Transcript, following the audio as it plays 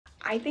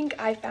I think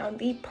I found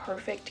the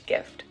perfect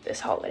gift this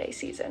holiday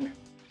season.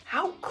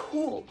 How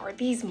cool are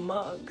these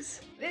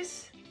mugs?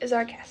 This is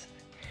our Cass.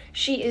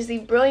 She is the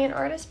brilliant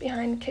artist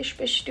behind Kish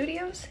Bish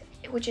Studios,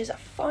 which is a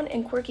fun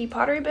and quirky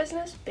pottery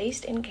business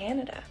based in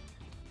Canada.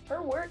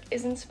 Her work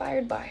is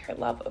inspired by her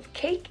love of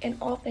cake and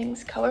all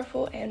things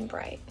colorful and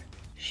bright.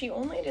 She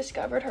only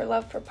discovered her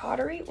love for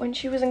pottery when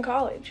she was in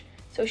college,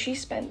 so she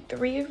spent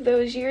 3 of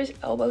those years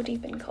elbow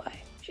deep in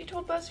clay. She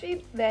told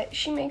BuzzFeed that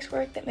she makes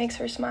work that makes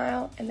her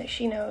smile and that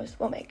she knows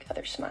will make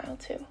others smile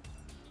too.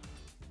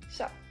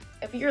 So,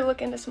 if you're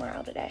looking to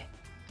smile today,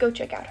 go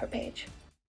check out her page.